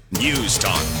News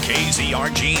Talk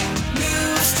KZRG.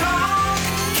 News Talk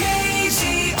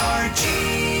KZRG.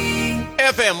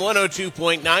 FM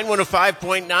 102.9,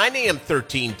 105.9, AM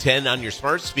 1310 on your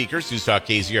smart speakers. News Talk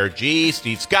KZRG.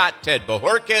 Steve Scott, Ted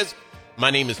Bojorquez. My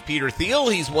name is Peter Thiel.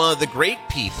 He's one of the great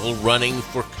people running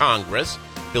for Congress.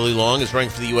 Billy Long is running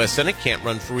for the U.S. Senate, can't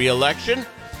run for re-election.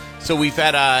 So we've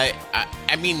had,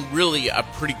 really a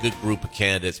pretty good group of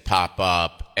candidates pop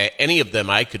up. Any of them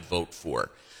I could vote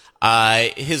for.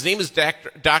 His name is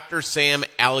Dr. Sam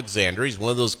Alexander. He's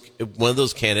one of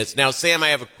those candidates. Now, Sam, I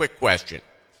have a quick question.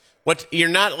 You're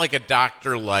not like a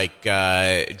doctor like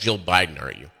Jill Biden,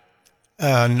 are you?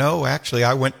 No, actually,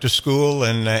 I went to school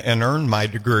and earned my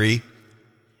degree.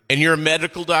 And you're a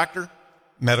medical doctor?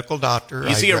 Medical doctor.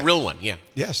 Is he a real one? Yeah.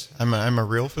 Yes, I'm a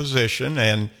real physician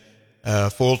and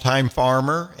full-time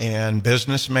farmer and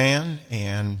businessman,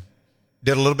 and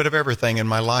did a little bit of everything in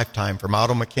my lifetime, from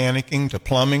auto mechanicking to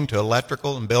plumbing to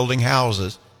electrical and building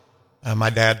houses. My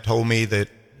dad told me that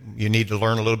you need to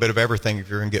learn a little bit of everything if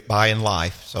you're going to get by in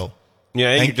life. So,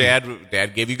 yeah, your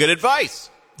dad gave you good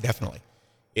advice. Definitely.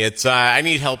 It's I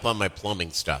need help on my plumbing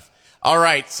stuff. All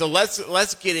right, so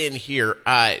let's get in here,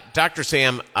 Dr.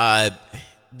 Sam.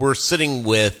 We're sitting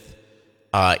with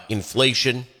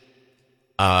inflation,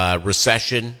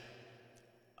 recession.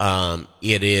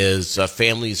 It is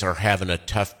families are having a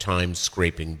tough time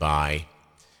scraping by.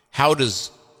 How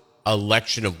does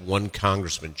election of one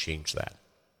congressman change that?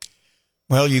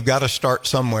 Well, you've got to start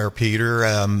somewhere, Peter.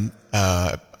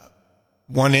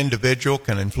 One individual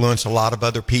can influence a lot of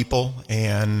other people,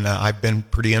 and I've been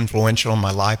pretty influential in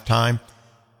my lifetime.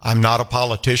 I'm not a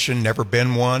politician, never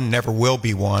been one, never will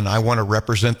be one. I want to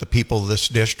represent the people of this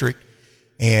district,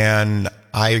 and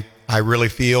I really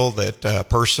feel that a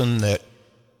person that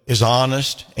is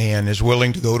honest and is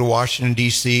willing to go to Washington,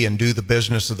 D.C. and do the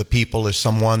business of the people is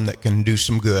someone that can do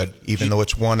some good, even though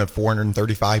it's one of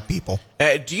 435 people.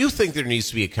 Do you think there needs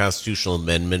to be a constitutional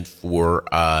amendment for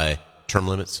term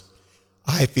limits?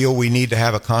 I feel we need to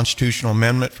have a constitutional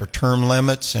amendment for term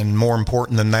limits, and more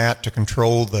important than that, to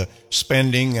control the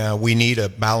spending, we need a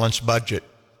balanced budget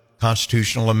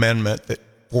constitutional amendment that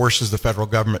forces the federal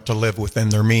government to live within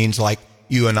their means, like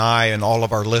you and I and all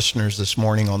of our listeners this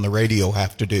morning on the radio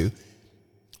have to do.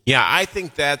 Yeah, I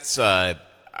think that's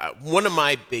one of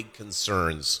my big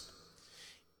concerns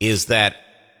is that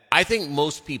I think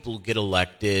most people get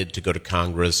elected to go to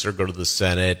Congress or go to the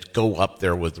Senate, go up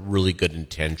there with really good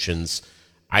intentions.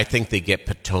 I think they get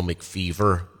Potomac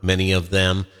fever, many of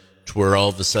them, to where all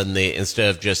of a sudden they, instead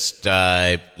of just,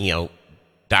 Dr.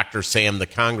 Sam the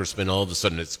congressman, all of a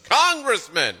sudden it's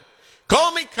Congressman!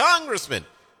 Call me Congressman!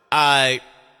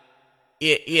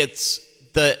 It's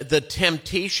the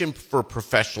temptation for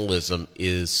professionalism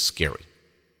is scary.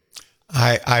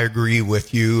 I agree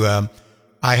with you.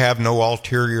 I have no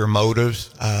ulterior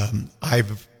motives.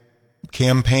 I've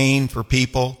campaigned for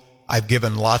people. I've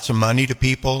given lots of money to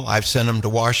people. I've sent them to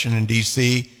Washington,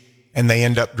 D.C., and they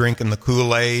end up drinking the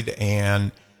Kool-Aid.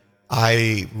 And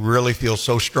I really feel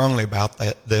so strongly about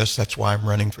this. That's why I'm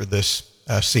running for this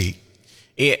seat.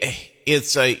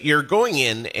 You're going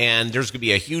in, and there's going to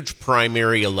be a huge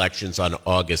primary elections on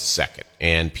August 2nd.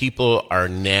 And people are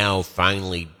now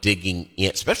finally digging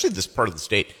in, especially this part of the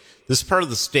state. This part of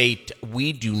the state,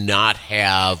 we do not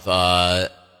have a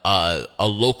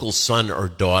local son or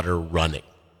daughter running.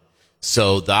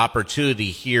 So the opportunity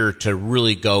here to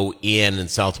really go in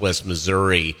Southwest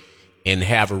Missouri and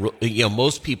have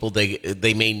most people,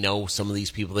 they may know some of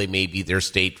these people, they may be their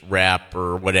state rep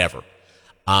or whatever.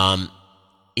 I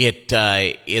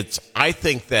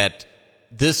think that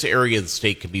this area of the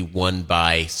state can be won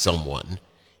by someone,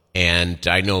 and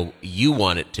I know you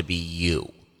want it to be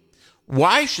you.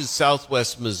 Why should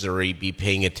Southwest Missouri be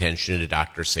paying attention to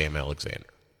Dr. Sam Alexander?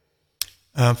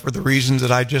 For the reasons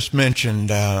that I just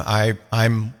mentioned.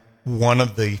 I'm one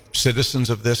of the citizens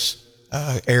of this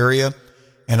area,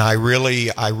 and I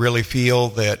really feel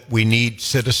that we need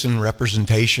citizen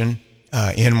representation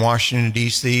in Washington,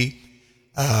 D.C.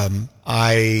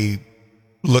 I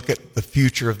look at the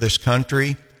future of this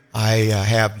country. I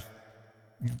have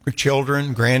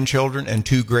children, grandchildren, and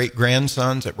 2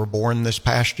 great-grandsons that were born this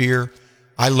past year.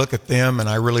 I look at them and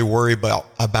I really worry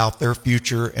about their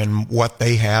future and what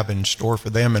they have in store for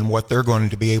them and what they're going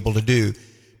to be able to do.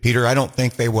 Peter, I don't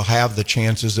think they will have the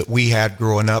chances that we had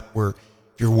growing up, where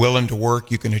if you're willing to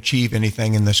work, you can achieve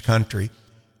anything in this country.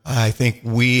 I think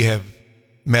we have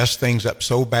messed things up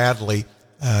so badly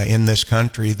in this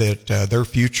country that their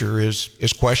future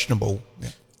is questionable.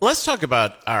 Let's talk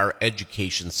about our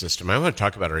education system. I want to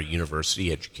talk about our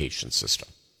university education system.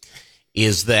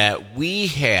 Is that we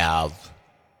have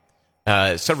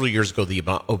Several years ago, the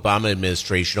Obama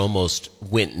administration almost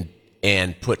went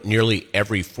and put nearly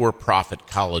every for-profit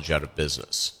college out of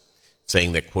business,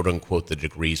 saying that, quote unquote, the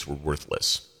degrees were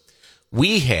worthless.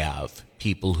 We have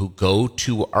people who go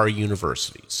to our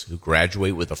universities, who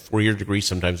graduate with a 4-year degree,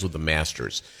 sometimes with a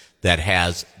master's, that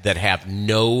have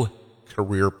no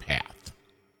career path.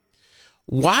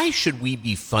 Why should we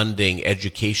be funding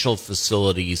educational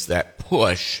facilities that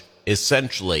push,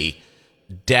 essentially,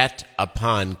 debt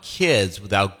upon kids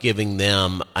without giving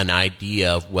them an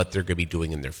idea of what they're going to be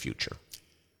doing in their future?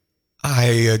 I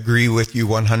agree with you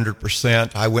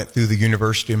 100%. I went through the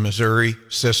University of Missouri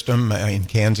system in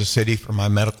Kansas City for my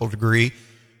medical degree,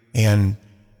 and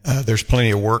there's plenty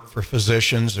of work for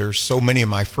physicians. There's so many of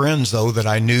my friends, though, that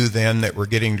I knew then that were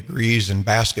getting degrees in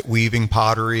basket weaving,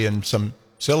 pottery, and some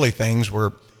silly things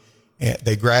where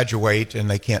they graduate and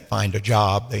they can't find a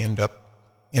job. They end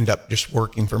up just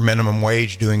working for minimum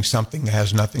wage, doing something that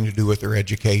has nothing to do with their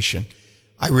education.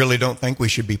 I really don't think we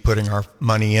should be putting our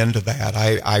money into that.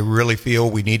 I really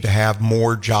feel we need to have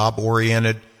more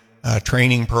job-oriented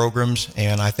training programs,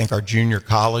 and I think our junior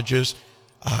colleges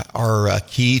are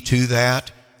key to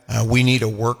that. We need a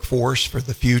workforce for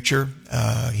the future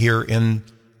here in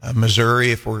Missouri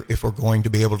if we're going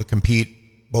to be able to compete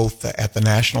both at the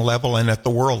national level and at the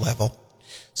world level.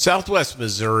 Southwest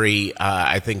Missouri,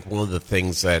 I think one of the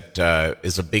things that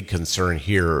is a big concern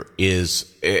here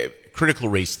is critical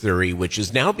race theory, which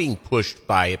is now being pushed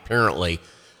by, apparently,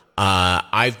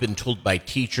 I've been told by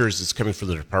teachers, it's coming from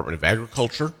the Department of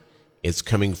Agriculture, it's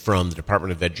coming from the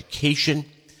Department of Education.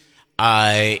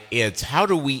 It's how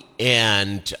do we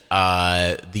end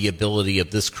the ability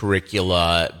of this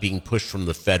curricula being pushed from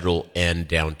the federal end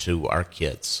down to our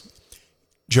kids?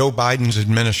 Joe Biden's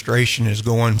administration is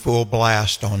going full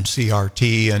blast on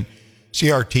CRT, and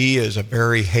CRT is a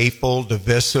very hateful,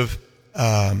 divisive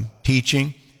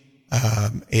teaching.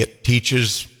 It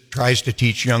tries to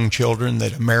teach young children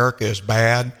that America is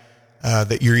bad,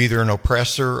 that you're either an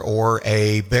oppressor or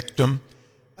a victim,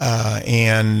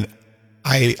 and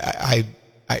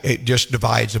it just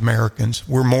divides Americans.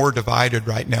 We're more divided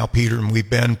right now, Peter, than we've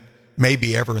been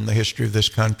maybe ever in the history of this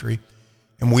country.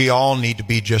 And we all need to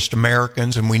be just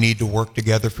Americans, and we need to work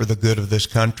together for the good of this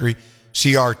country.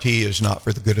 CRT is not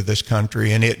for the good of this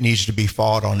country, and it needs to be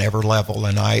fought on every level,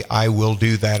 and I will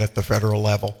do that at the federal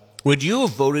level. Would you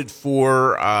have voted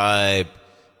for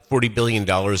 $40 billion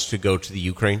to go to the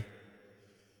Ukraine?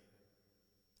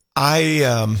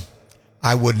 I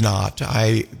would not.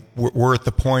 We're at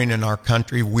the point in our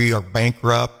country, we are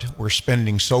bankrupt. We're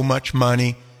spending so much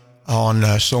money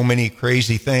on so many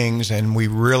crazy things, and we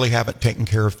really haven't taken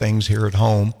care of things here at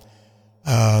home.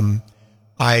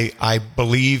 I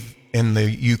believe in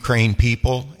the Ukraine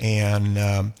people, and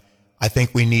I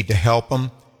think we need to help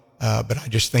them. But I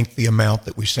just think the amount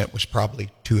that we sent was probably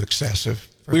too excessive.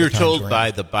 We were told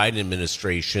by the Biden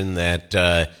administration that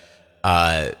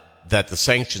that the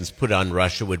sanctions put on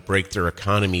Russia would break their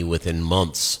economy within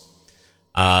months.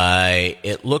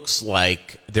 It looks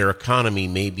like their economy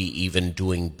may be even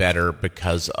doing better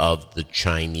because of the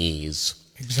Chinese.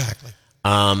 Exactly.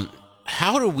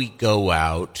 How do we go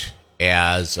out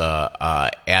as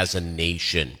a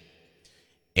nation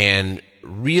and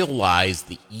realize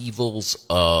the evils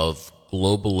of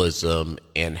globalism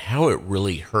and how it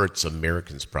really hurts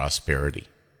Americans' prosperity?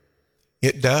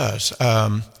 It does.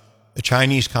 The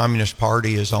Chinese Communist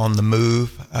Party is on the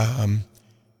move.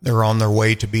 They're on their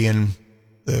way to being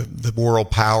the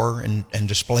world power and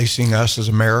displacing us as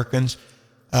Americans.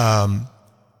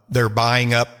 They're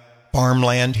buying up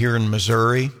farmland here in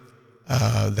Missouri.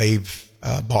 They've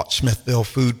bought Smithville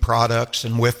Food Products,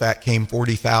 and with that came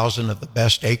 40,000 of the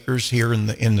best acres here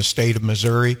in the state of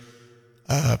Missouri.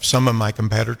 Some of my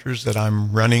competitors that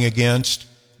I'm running against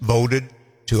voted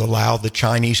to allow the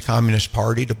Chinese Communist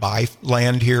Party to buy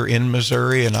land here in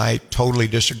Missouri, and I totally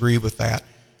disagree with that.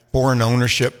 Foreign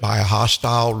ownership by a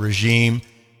hostile regime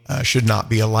should not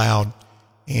be allowed.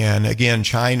 And again,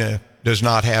 China does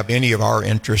not have any of our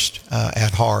interest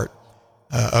at heart,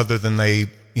 other than they,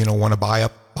 want to buy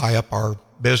up our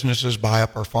businesses, buy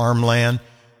up our farmland,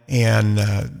 and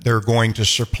they're going to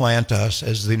supplant us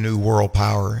as the new world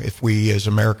power if we as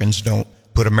Americans don't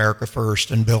put America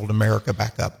first and build America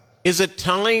back up. Is it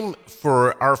time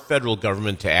for our federal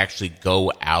government to actually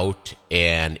go out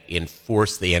and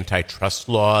enforce the antitrust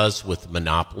laws with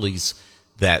monopolies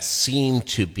that seem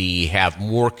to have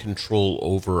more control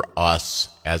over us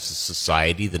as a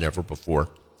society than ever before?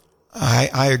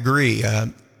 I agree.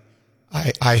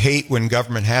 I hate when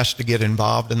government has to get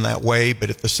involved in that way, but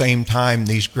at the same time,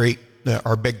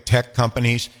 our big tech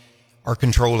companies are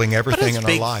controlling everything in our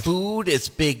big life. Food, it's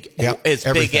big, Yep, it's big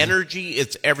everything. energy,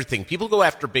 it's everything. People go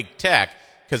after big tech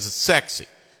because it's sexy.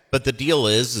 But the deal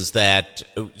is that,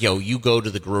 you go to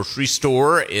the grocery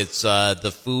store, it's,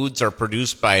 the foods are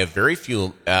produced by a very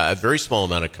small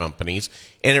amount of companies,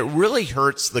 and it really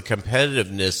hurts the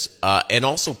competitiveness, and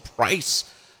also price,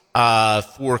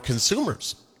 for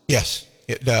consumers. Yes,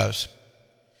 it does.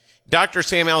 Dr.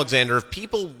 Sam Alexander, if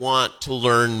people want to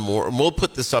learn more, and we'll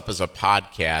put this up as a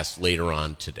podcast later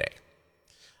on today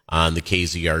on the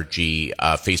KZRG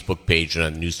Facebook page and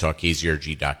on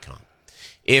newstalkkzrg.com.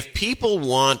 If people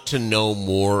want to know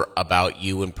more about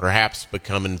you and perhaps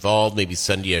become involved, maybe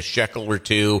send you a shekel or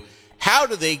two, how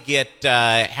do they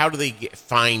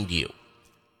find you?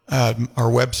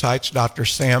 Our website's Dr.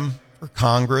 Sam for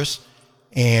Congress,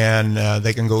 and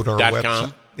they can go to our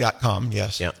website. .com,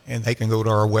 yes. Yep. And they can go to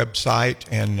our website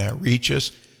and reach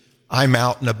us. I'm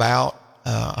out and about.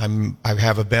 I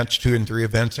have events, 2 and 3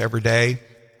 events every day.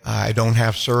 I don't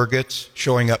have surrogates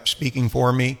showing up speaking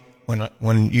for me.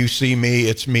 When you see me,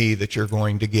 it's me that you're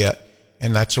going to get.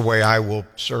 And that's the way I will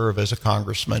serve as a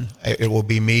congressman. It will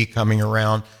be me coming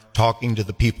around, talking to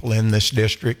the people in this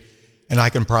district. And I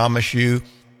can promise you,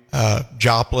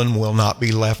 Joplin will not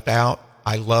be left out.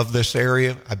 I love this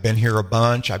area. I've been here a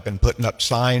bunch. I've been putting up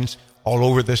signs all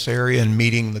over this area and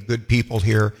meeting the good people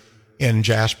here in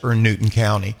Jasper and Newton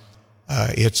County.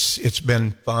 It's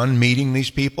been fun meeting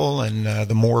these people, and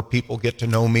the more people get to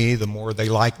know me, the more they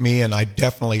like me, and I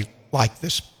definitely like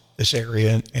this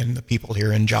area and the people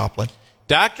here in Joplin.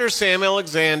 Dr. Sam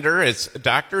Alexander, it's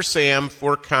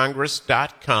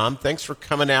drsamforcongress.com. Thanks for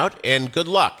coming out, and good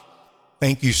luck.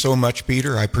 Thank you so much,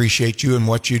 Peter. I appreciate you and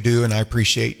what you do, and I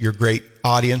appreciate your great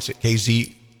audience at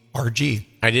KZRG.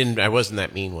 I wasn't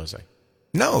that mean, was I?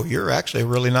 No, you're actually a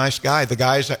really nice guy. The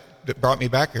guys that brought me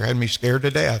back here had me scared to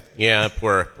death. Yeah,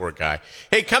 poor guy.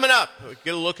 Hey, coming up,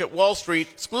 get a look at Wall Street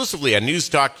exclusively on News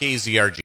Talk KZRG.